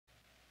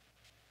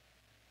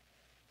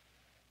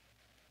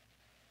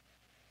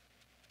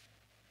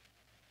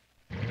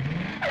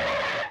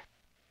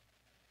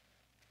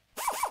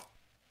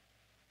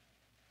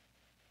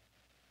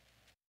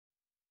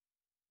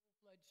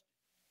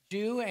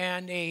Jew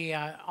and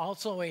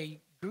also a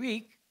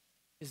Greek.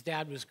 His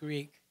dad was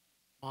Greek,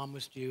 mom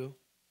was Jew.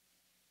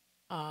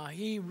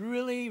 He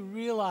really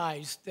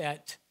realized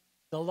that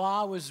the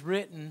law was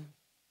written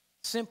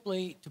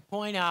simply to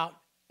point out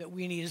that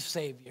we need a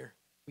Savior.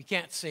 We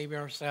can't save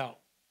ourselves.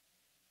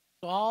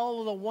 So all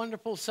of the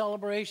wonderful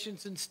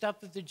celebrations and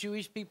stuff that the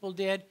Jewish people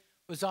did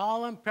was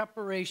all in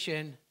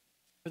preparation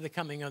for the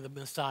coming of the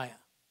Messiah.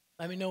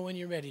 Let me know when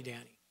you're ready,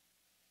 Danny.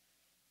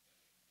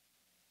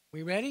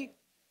 We ready?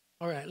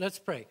 All right, let's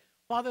pray.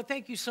 Father,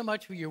 thank you so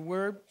much for your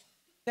word.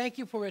 Thank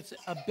you for its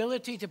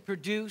ability to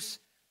produce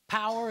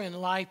power and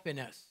life in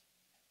us.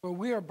 For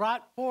we are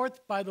brought forth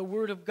by the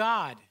word of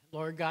God.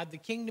 Lord God, the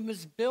kingdom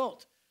is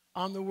built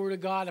on the word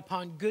of God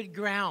upon good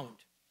ground.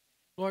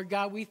 Lord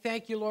God, we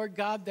thank you, Lord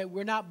God, that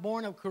we're not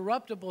born of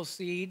corruptible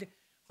seed,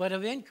 but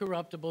of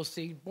incorruptible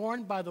seed,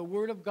 born by the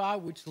word of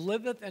God, which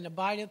liveth and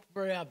abideth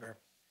forever.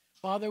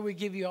 Father, we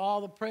give you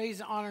all the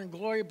praise, honor, and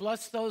glory.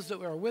 Bless those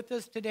that are with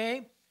us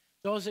today.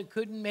 Those that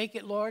couldn't make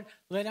it, Lord,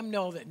 let them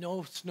know that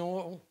no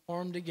snow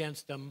formed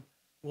against them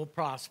will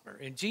prosper.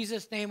 In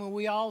Jesus' name, and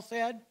we all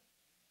said,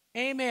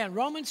 amen.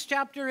 Romans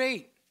chapter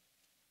 8.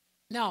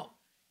 Now,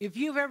 if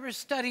you've ever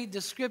studied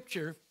the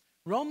scripture,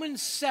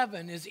 Romans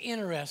 7 is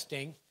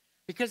interesting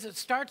because it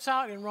starts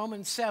out in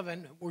Romans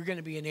 7, we're going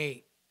to be in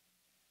 8.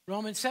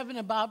 Romans 7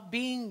 about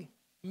being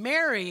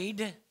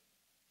married,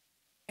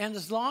 and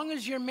as long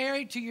as you're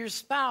married to your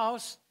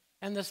spouse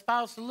and the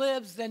spouse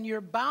lives, then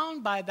you're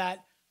bound by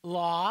that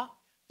law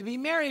to be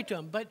married to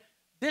him. But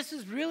this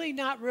is really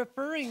not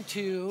referring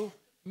to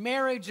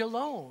marriage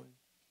alone.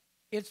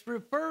 It's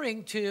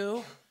referring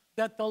to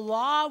that the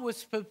law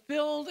was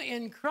fulfilled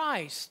in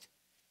Christ.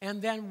 And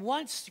then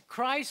once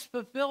Christ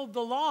fulfilled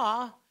the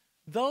law,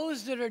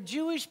 those that are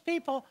Jewish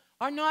people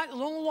are no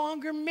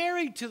longer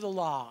married to the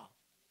law.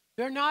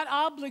 They're not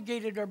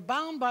obligated or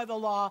bound by the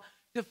law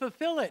to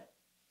fulfill it.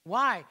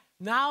 Why?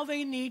 Now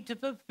they need to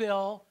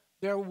fulfill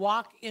their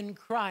walk in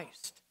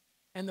Christ.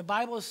 And the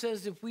Bible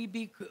says if we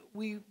be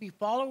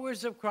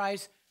followers of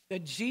Christ,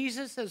 that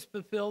Jesus has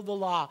fulfilled the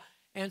law.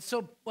 And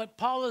so what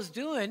Paul is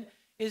doing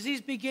is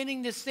he's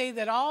beginning to say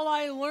that all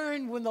I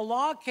learned when the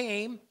law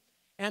came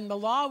and the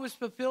law was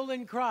fulfilled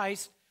in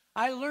Christ,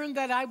 I learned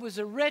that I was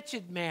a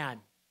wretched man.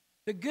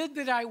 The good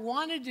that I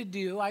wanted to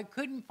do, I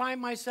couldn't find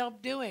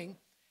myself doing.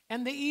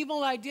 And the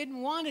evil I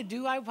didn't want to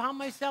do, I found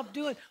myself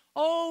doing.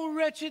 Oh,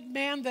 wretched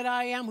man that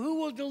I am,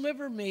 who will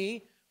deliver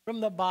me from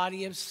the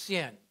body of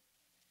sin?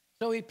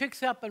 So he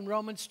picks up in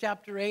Romans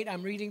chapter 8.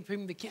 I'm reading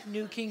from the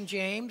New King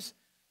James.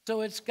 So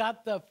it's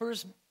got the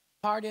first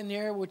part in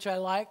there, which I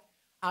like,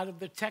 out of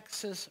the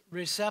Textus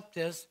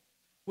Receptus,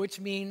 which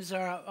means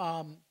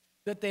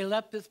that they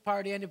left this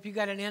part in. If you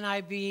got an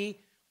NIV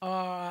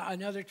or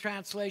another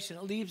translation,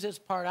 it leaves this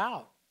part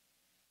out.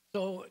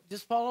 So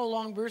just follow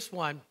along verse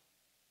 1,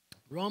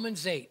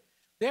 Romans 8.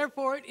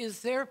 Therefore, it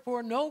is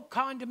therefore no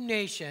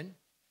condemnation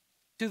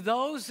to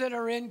those that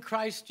are in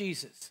Christ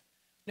Jesus.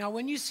 Now,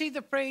 when you see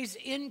the phrase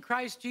in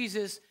Christ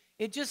Jesus,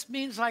 it just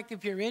means like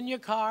if you're in your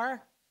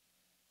car,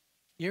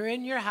 you're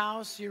in your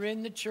house, you're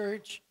in the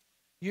church,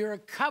 you're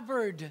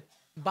covered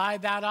by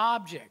that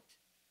object.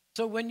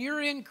 So when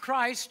you're in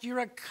Christ,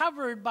 you're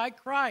covered by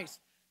Christ.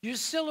 You're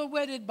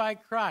silhouetted by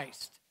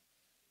Christ.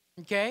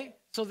 Okay?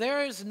 So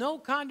there is no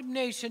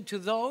condemnation to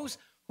those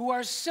who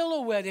are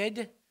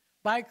silhouetted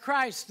by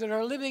Christ, that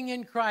are living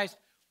in Christ,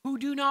 who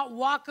do not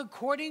walk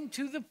according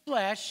to the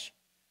flesh,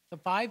 the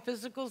five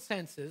physical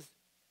senses,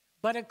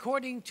 but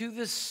according to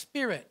the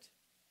Spirit.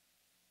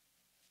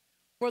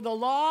 For the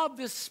law of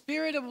the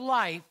Spirit of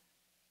life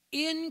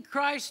in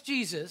Christ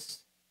Jesus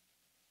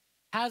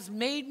has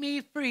made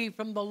me free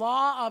from the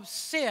law of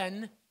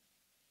sin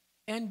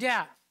and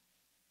death.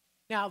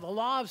 Now, the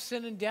law of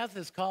sin and death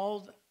is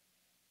called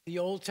the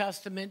Old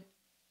Testament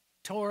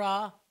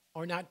Torah,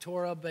 or not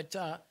Torah, but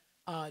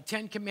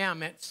 10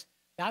 Commandments.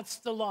 That's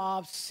the law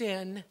of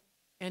sin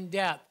and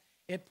death.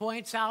 It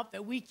points out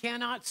that we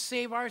cannot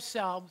save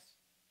ourselves,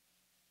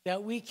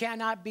 that we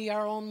cannot be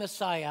our own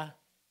Messiah,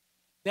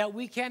 that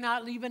we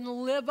cannot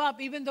even live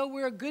up, even though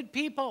we're good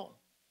people,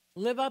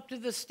 live up to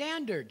the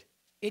standard.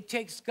 It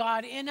takes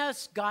God in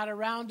us, God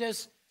around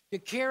us, to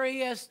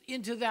carry us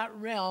into that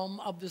realm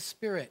of the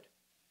Spirit.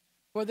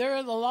 For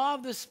there the law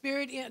of the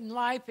Spirit in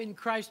life in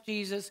Christ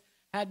Jesus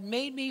had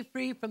made me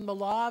free from the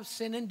law of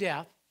sin and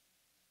death.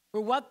 For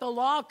what the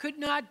law could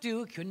not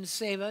do, couldn't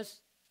save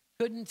us,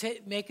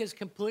 couldn't make us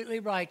completely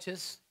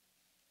righteous,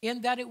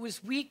 in that it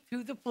was weak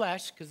through the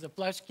flesh, because the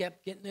flesh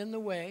kept getting in the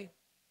way,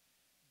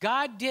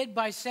 God did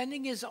by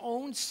sending his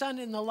own Son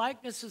in the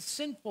likeness of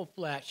sinful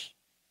flesh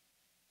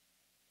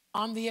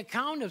on the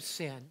account of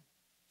sin,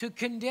 to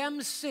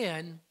condemn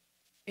sin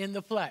in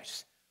the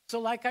flesh.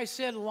 So like I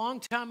said a long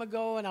time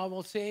ago, and I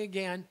will say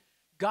again,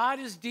 God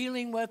is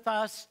dealing with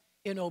us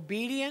in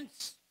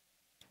obedience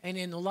and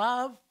in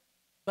love,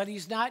 but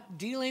he's not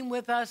dealing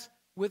with us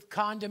with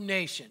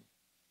condemnation.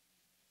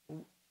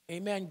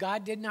 Amen.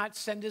 God did not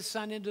send his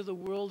Son into the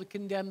world to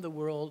condemn the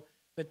world,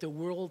 but the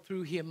world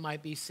through him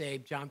might be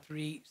saved. John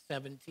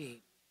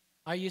 3:17.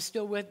 Are you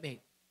still with me?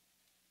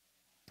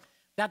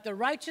 that the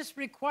righteous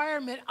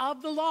requirement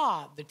of the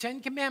law, the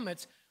 10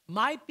 Commandments,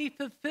 might be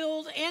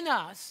fulfilled in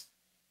us.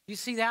 You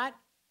see that?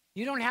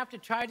 You don't have to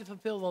try to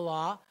fulfill the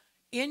law.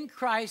 In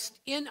Christ,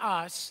 in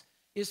us,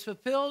 is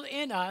fulfilled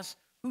in us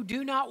who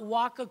do not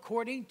walk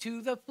according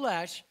to the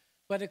flesh,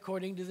 but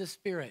according to the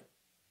Spirit.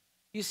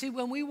 You see,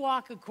 when we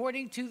walk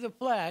according to the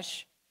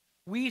flesh,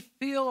 we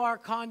feel our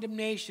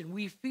condemnation.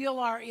 We feel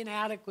our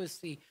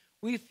inadequacy.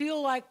 We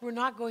feel like we're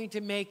not going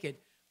to make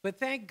it. But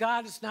thank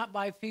God it's not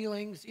by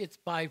feelings, it's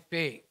by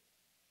faith.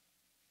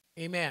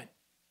 Amen.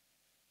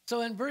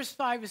 So in verse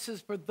 5 it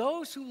says, for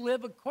those who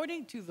live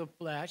according to the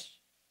flesh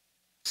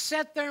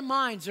set their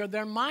minds, or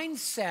their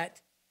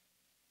mindset,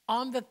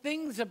 on the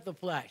things of the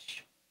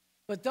flesh.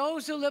 But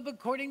those who live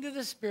according to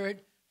the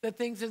Spirit, the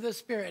things of the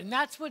Spirit. And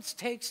that's what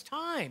takes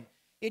time.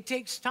 It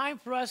takes time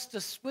for us to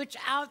switch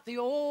out the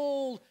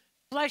old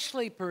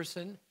fleshly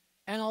person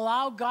and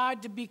allow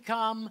God to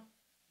become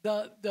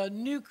the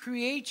new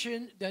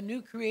creation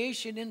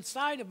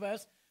inside of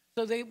us,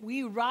 so that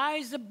we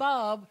rise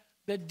above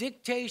the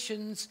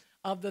dictations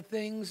of the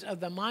things,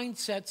 of the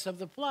mindsets of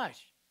the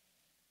flesh.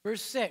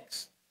 Verse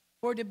 6,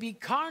 for to be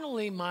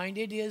carnally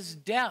minded is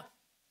death,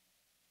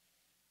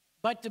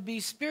 but to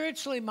be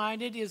spiritually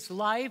minded is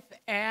life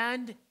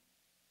and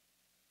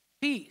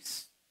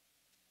peace.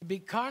 To be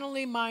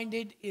carnally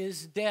minded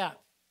is death.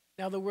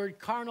 Now the word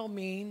carnal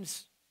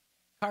means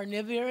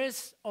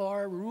carnivorous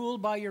or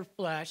ruled by your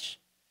flesh.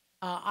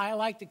 I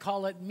like to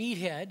call it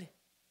meathead,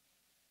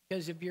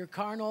 because if you're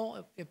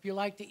carnal, if you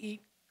like to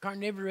eat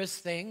carnivorous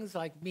things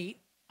like meat,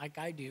 like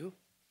I do,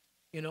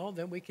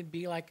 then we can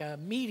be like a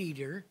meat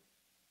eater.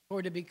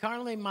 For to be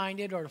carnally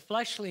minded or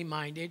fleshly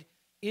minded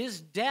is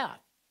death.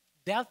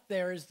 Death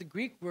there is the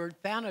Greek word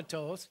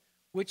thanatos,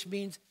 which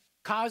means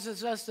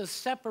causes us to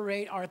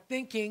separate our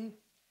thinking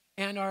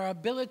and our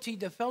ability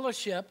to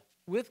fellowship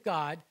with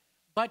God.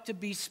 But to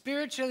be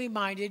spiritually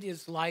minded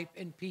is life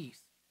and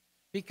peace.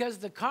 Because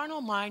the carnal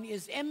mind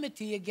is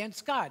enmity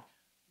against God.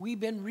 We've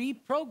been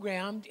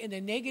reprogrammed in a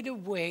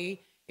negative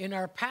way in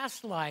our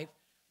past life,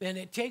 and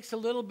it takes a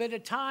little bit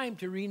of time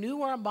to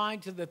renew our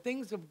mind to the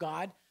things of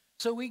God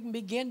so we can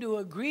begin to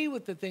agree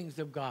with the things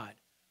of God.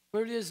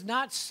 For it is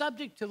not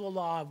subject to the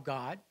law of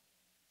God,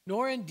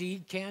 nor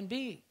indeed can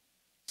be.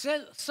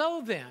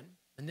 So then,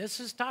 and this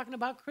is talking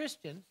about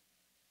Christians,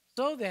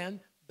 so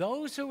then,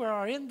 those who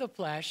are in the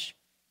flesh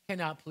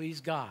cannot please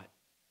God.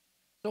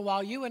 So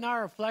while you and I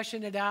are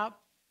fleshing it out,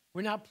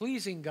 we're not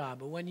pleasing God.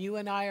 But when you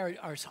and I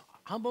are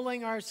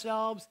humbling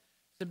ourselves,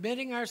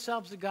 submitting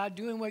ourselves to God,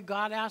 doing what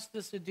God asked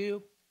us to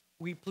do,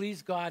 we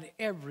please God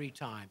every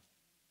time.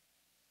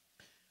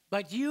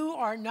 But you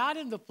are not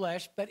in the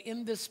flesh, but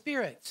in the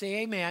Spirit.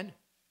 Say amen.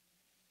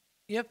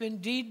 If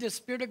indeed the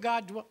Spirit of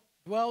God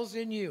dwells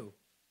in you.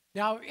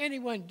 Now, if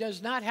anyone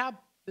does not have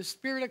the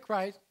Spirit of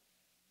Christ,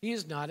 he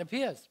is not of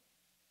his.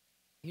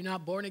 You're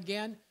not born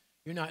again,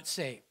 you're not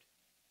saved.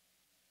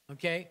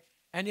 Okay?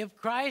 And if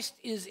Christ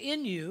is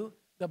in you,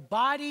 the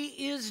body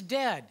is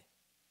dead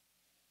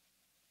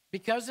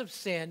because of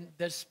sin.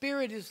 The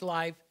Spirit is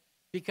life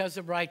because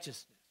of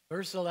righteousness.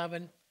 Verse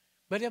 11,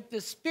 but if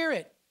the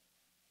Spirit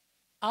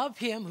of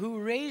him who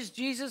raised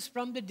Jesus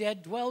from the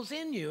dead dwells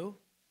in you,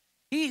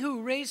 he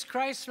who raised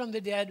Christ from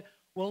the dead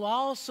will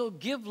also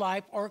give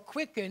life or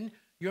quicken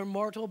your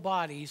mortal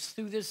bodies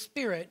through the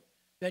Spirit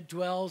that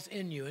dwells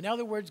in you. In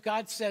other words,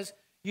 God says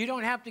you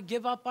don't have to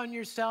give up on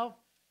yourself.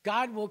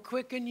 God will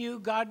quicken you.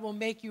 God will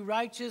make you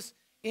righteous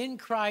in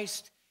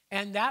Christ,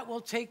 and that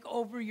will take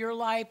over your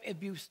life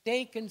if you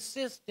stay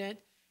consistent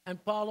and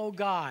follow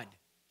God.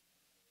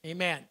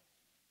 Amen.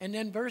 And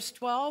then verse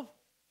 12,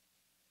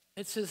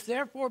 it says,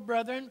 therefore,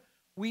 brethren,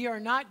 we are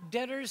not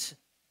debtors,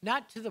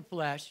 not to the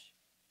flesh,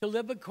 to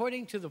live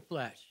according to the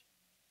flesh.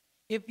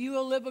 If you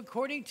will live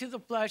according to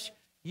the flesh,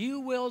 you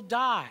will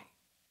die.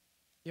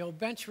 You'll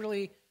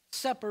eventually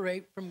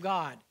separate from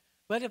God.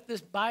 But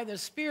if by the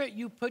Spirit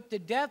you put to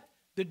death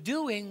the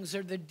doings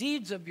or the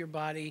deeds of your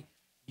body,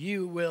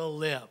 you will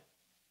live.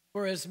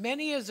 For as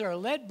many as are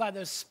led by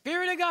the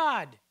Spirit of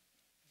God,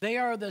 they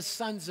are the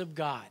sons of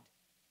God.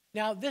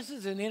 Now, this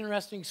is an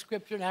interesting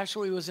scripture, and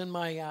actually it was in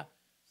my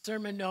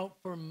sermon note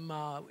from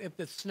if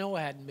the snow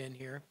hadn't been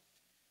here.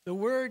 The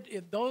word,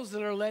 if those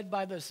that are led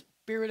by the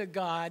Spirit of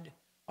God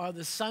are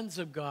the sons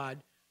of God,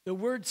 the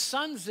word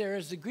sons there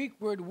is the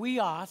Greek word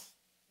huios.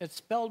 It's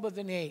spelled with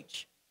an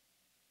H.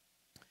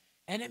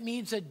 And it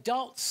means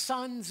adult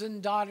sons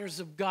and daughters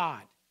of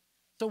God.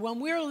 So when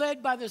we're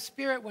led by the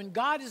Spirit, when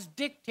God is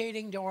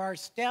dictating to our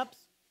steps,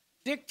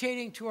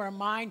 dictating to our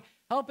mind,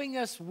 helping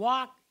us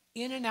walk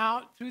in and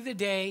out through the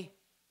day,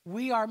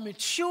 we are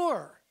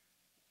mature.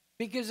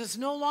 Because it's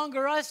no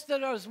longer us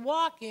that is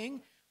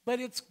walking,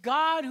 but it's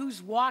God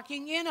who's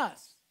walking in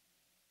us.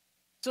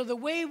 So the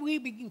way we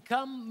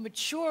become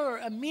mature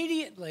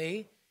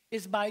immediately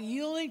is by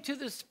yielding to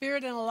the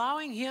Spirit and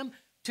allowing Him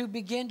to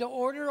begin to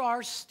order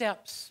our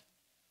steps.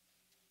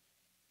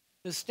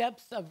 The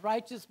steps of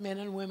righteous men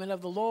and women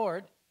of the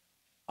Lord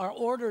are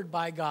ordered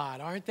by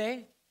God, aren't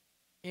they?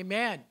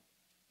 Amen.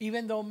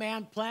 Even though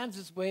man plans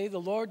his way, the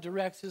Lord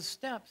directs his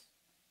steps.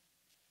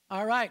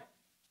 All right.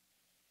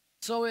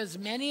 So as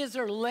many as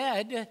are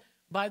led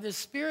by the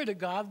Spirit of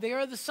God, they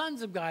are the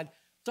sons of God.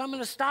 So I'm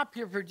going to stop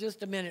here for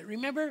just a minute.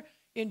 Remember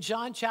in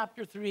John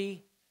chapter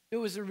 3, there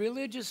was a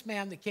religious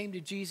man that came to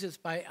Jesus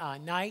by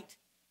night.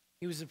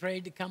 He was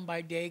afraid to come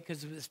by day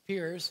because of his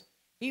peers.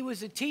 He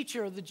was a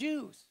teacher of the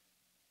Jews.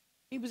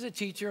 He was a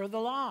teacher of the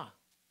law.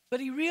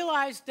 But he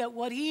realized that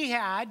what he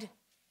had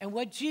and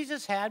what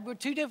Jesus had were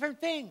two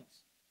different things.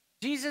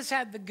 Jesus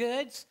had the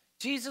goods.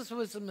 Jesus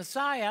was the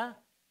Messiah.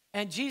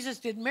 And Jesus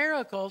did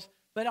miracles.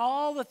 But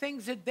all the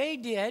things that they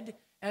did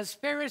as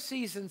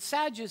Pharisees and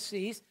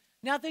Sadducees,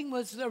 nothing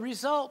was the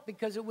result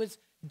because it was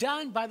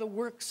done by the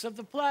works of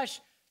the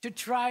flesh to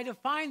try to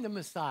find the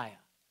Messiah.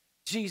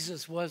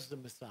 Jesus was the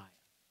Messiah.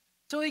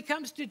 So he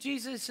comes to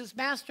Jesus and says,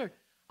 Master,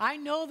 I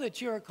know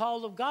that you're a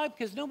call of God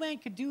because no man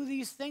could do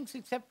these things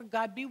except for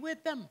God be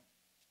with them.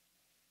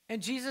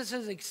 And Jesus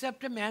says,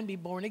 except a man be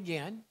born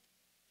again,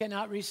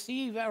 cannot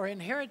receive or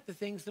inherit the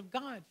things of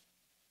God.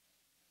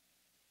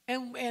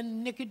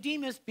 And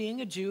Nicodemus,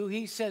 being a Jew,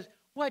 he says,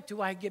 what,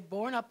 do I get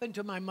born up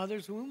into my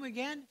mother's womb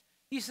again?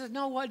 He says,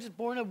 no, what is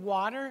born of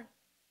water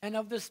and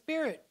of the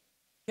Spirit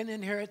can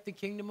inherit the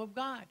kingdom of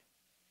God.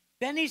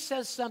 Then he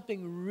says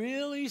something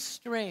really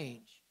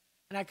strange.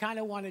 And I kind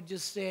of want to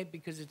just say it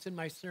because it's in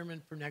my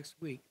sermon for next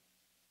week.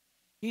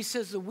 He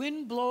says, the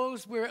wind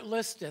blows where it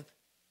listeth,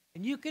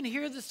 and you can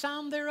hear the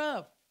sound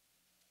thereof,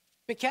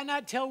 but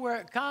cannot tell where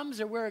it comes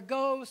or where it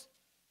goes.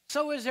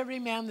 So is every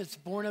man that's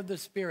born of the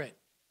Spirit.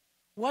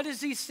 What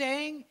is he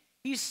saying?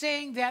 He's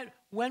saying that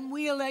when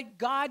we let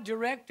God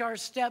direct our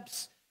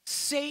steps,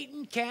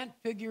 Satan can't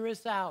figure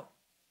us out.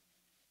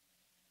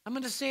 I'm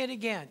going to say it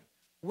again.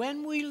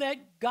 When we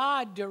let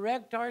God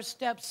direct our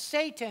steps,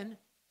 Satan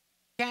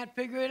can't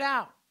figure it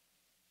out.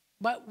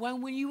 But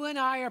when you and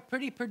I are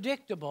pretty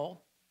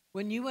predictable,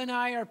 when you and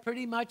I are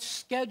pretty much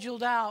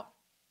scheduled out,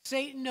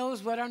 Satan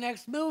knows what our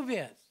next move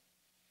is.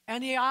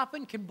 And he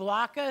often can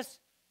block us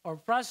or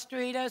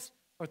frustrate us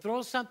or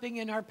throw something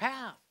in our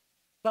path.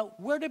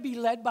 But we're to be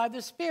led by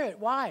the Spirit.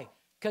 Why?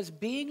 Because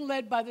being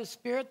led by the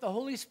Spirit, the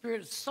Holy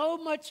Spirit, is so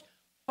much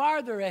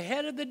farther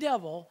ahead of the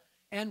devil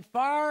and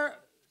far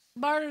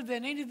smarter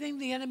than anything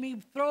the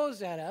enemy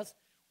throws at us.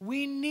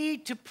 We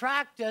need to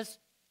practice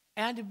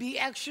and to be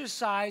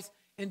exercised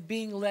in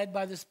being led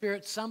by the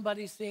Spirit.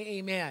 Somebody say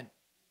amen.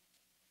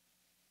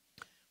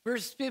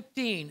 Verse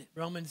 15,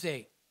 Romans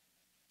 8.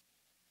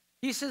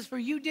 He says, for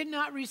you did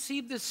not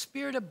receive the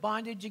spirit of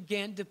bondage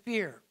again to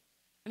fear.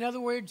 In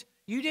other words,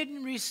 you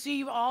didn't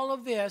receive all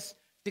of this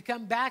to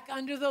come back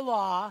under the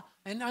law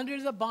and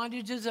under the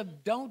bondages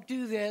of don't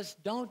do this,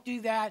 don't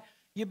do that.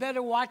 You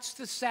better watch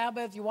the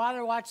Sabbath. You ought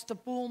to watch the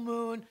full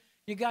moon.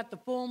 You got the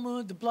full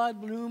moon, the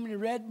blood moon, the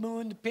red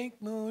moon, the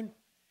pink moon.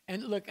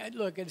 And look,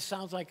 it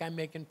sounds like I'm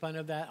making fun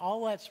of that.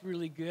 All that's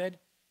really good,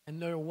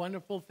 and they're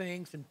wonderful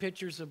things and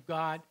pictures of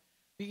God.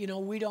 But, you know,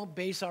 we don't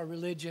base our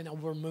religion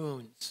over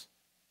moons.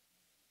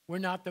 We're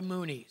not the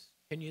Moonies.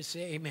 Can you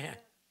say amen?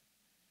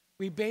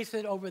 We base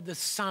it over the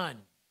Son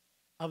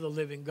of the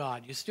living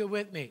God. You still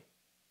with me?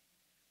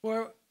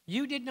 For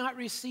you did not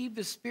receive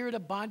the spirit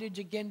of bondage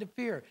again to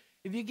fear.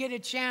 If you get a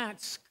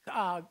chance,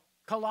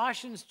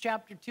 Colossians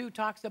chapter 2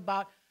 talks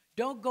about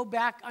don't go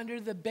back under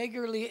the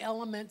beggarly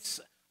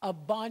elements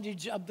of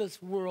bondage of this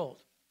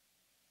world.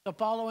 The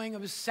following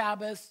of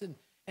Sabbaths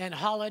and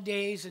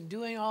holidays and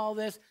doing all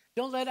this.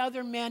 Don't let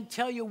other men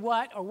tell you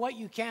what or what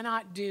you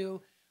cannot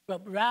do,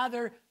 but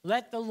rather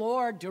let the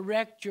Lord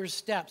direct your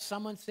steps.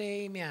 Someone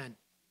say amen.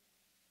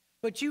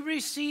 But you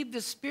received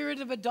the spirit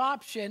of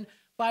adoption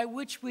by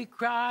which we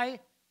cry,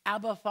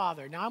 Abba,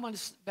 Father. Now, I'm going to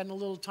spend a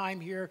little time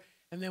here,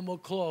 and then we'll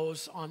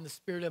close on the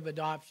spirit of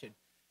adoption.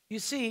 You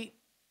see,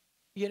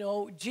 you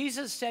know,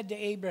 Jesus said to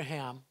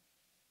Abraham,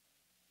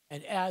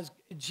 and as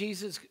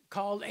Jesus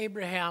called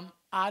Abraham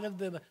out of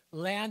the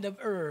land of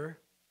Ur,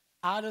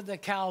 out of the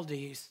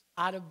Chaldees,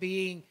 out of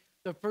being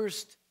the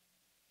first,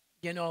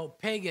 you know,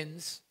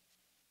 pagans,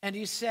 and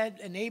he said,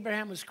 and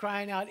Abraham was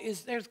crying out,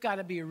 there's got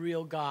to be a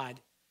real God.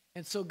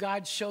 And so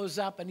God shows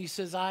up and he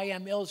says, I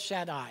am El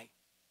Shaddai.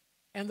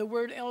 And the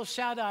word El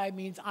Shaddai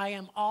means I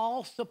am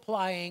all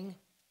supplying,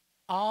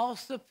 all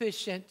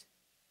sufficient,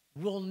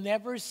 will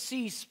never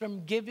cease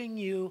from giving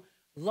you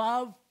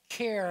love,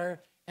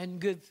 care, and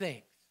good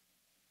things.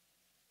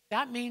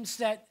 That means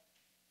that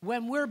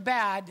when we're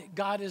bad,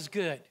 God is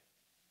good.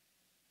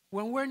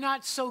 When we're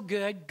not so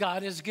good,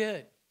 God is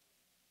good.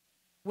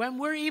 When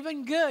we're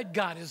even good,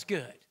 God is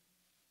good.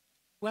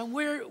 When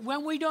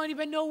we don't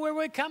even know where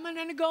we're coming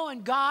and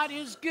going, God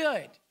is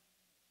good.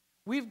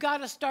 We've got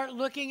to start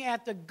looking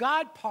at the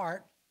God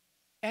part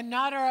and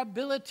not our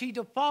ability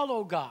to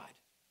follow God.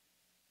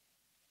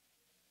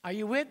 Are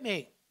you with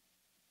me?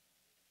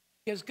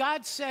 Because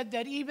God said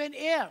that even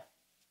if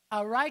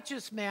a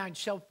righteous man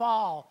shall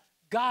fall,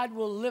 God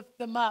will lift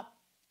them up.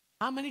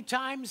 How many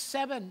times?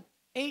 7,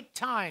 8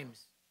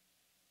 times.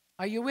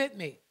 Are you with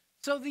me?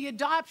 So the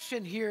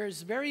adoption here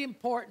is very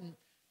important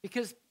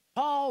because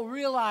Paul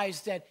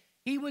realized that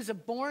he was a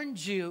born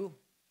Jew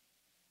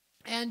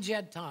and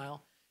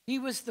Gentile. He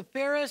was the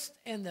fairest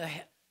and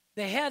the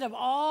the head of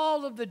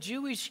all of the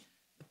Jewish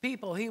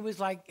people. He was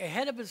like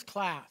ahead of his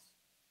class.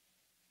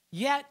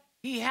 Yet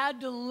he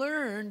had to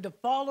learn to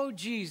follow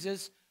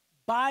Jesus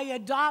by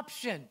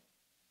adoption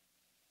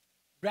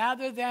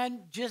rather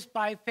than just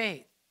by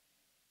faith.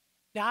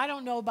 Now, I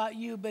don't know about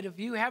you, but if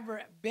you have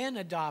ever been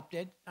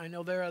adopted, I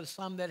know there are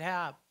some that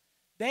have,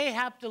 they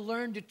have to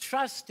learn to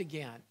trust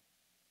again.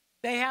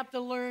 They have to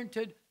learn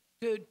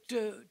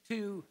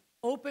to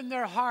open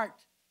their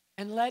heart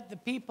and let the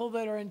people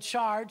that are in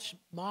charge,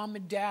 mom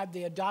and dad,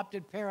 the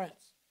adopted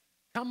parents,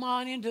 come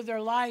on into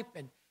their life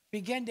and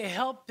begin to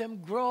help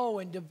them grow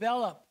and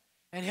develop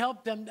and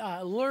help them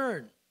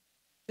learn.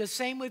 The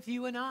same with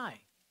you and I.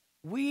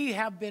 We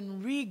have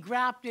been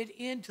regrafted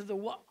into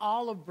the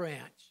olive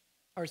branch,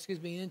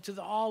 into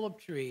the olive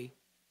tree.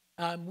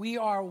 We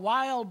are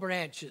wild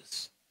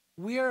branches.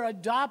 We are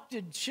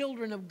adopted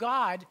children of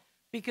God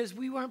because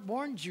we weren't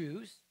born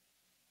Jews.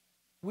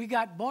 We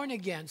got born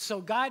again. So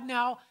God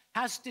now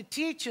has to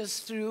teach us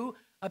through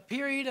a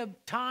period of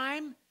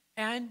time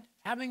and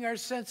having our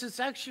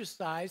senses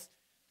exercised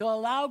to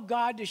allow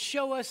God to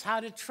show us how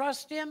to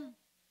trust him,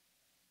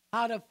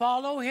 how to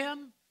follow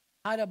him,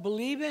 how to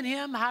believe in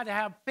him, how to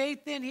have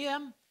faith in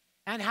him,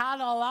 and how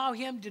to allow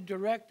him to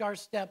direct our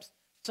steps.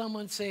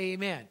 Someone say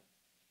amen.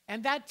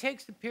 And that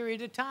takes a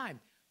period of time.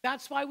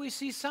 That's why we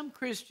see some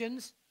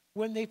Christians,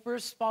 when they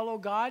first follow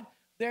God,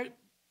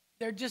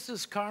 they're just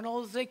as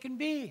carnal as they can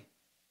be.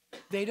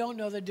 They don't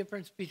know the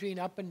difference between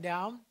up and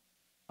down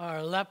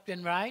or left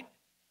and right.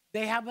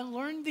 They haven't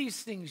learned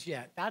these things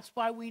yet. That's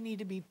why we need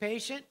to be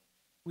patient.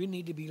 We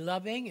need to be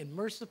loving and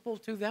merciful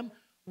to them.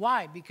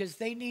 Why? Because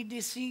they need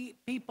to see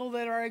people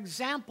that are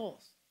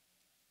examples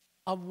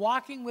of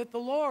walking with the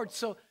Lord,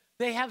 so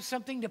they have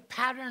something to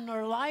pattern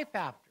their life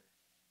after.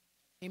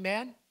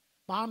 Amen?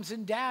 Moms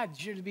and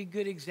dads, you're to be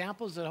good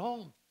examples at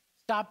home.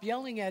 Stop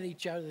yelling at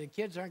each other. The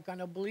kids aren't going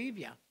to believe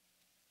you.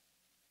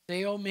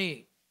 Say, oh,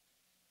 me.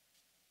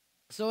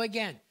 So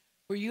again,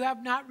 for you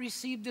have not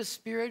received the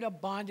spirit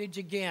of bondage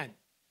again.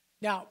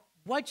 Now,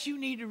 what you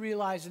need to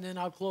realize, and then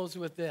I'll close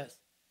with this,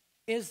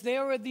 is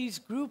there were these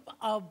group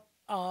of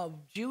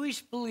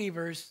Jewish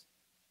believers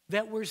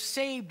that were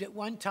saved at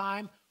one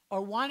time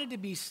or wanted to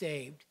be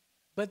saved,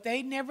 but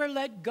they never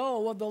let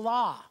go of the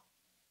law.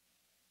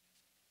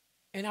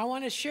 And I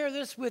want to share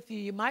this with you.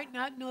 You might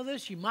not know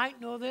this, you might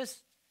know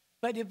this,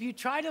 but if you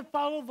try to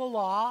follow the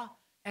law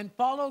and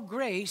follow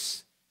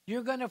grace,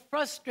 you're going to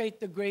frustrate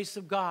the grace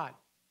of God.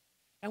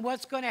 And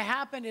what's going to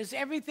happen is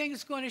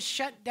everything's going to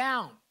shut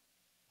down.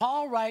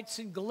 Paul writes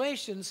in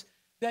Galatians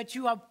that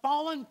you have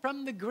fallen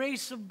from the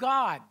grace of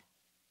God.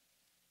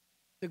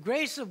 The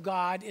grace of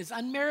God is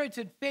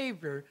unmerited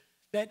favor,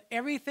 that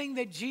everything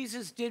that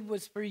Jesus did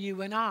was for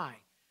you and I.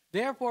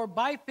 Therefore,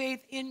 by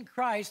faith in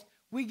Christ,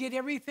 we get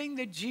everything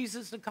that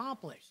Jesus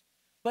accomplished.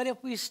 But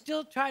if we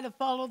still try to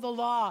follow the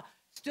law,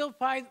 still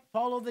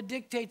follow the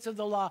dictates of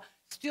the law,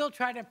 still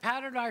try to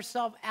pattern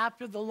ourselves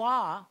after the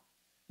law,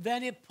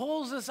 then it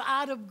pulls us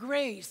out of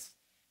grace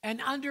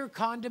and under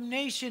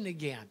condemnation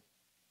again.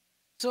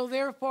 So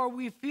therefore,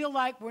 we feel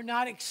like we're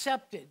not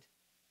accepted.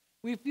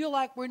 We feel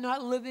like we're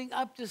not living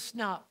up to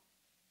snuff.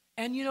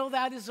 And you know,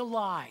 that is a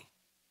lie.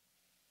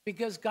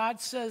 Because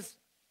God says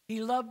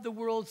he loved the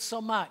world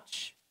so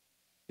much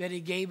that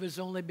he gave his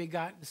only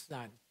begotten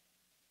Son,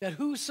 that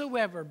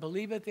whosoever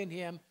believeth in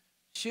him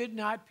should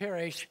not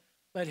perish,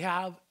 but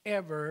have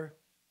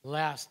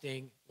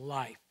everlasting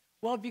life.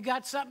 Well, if you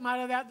got something out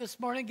of that this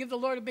morning, give the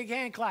Lord a big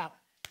hand clap.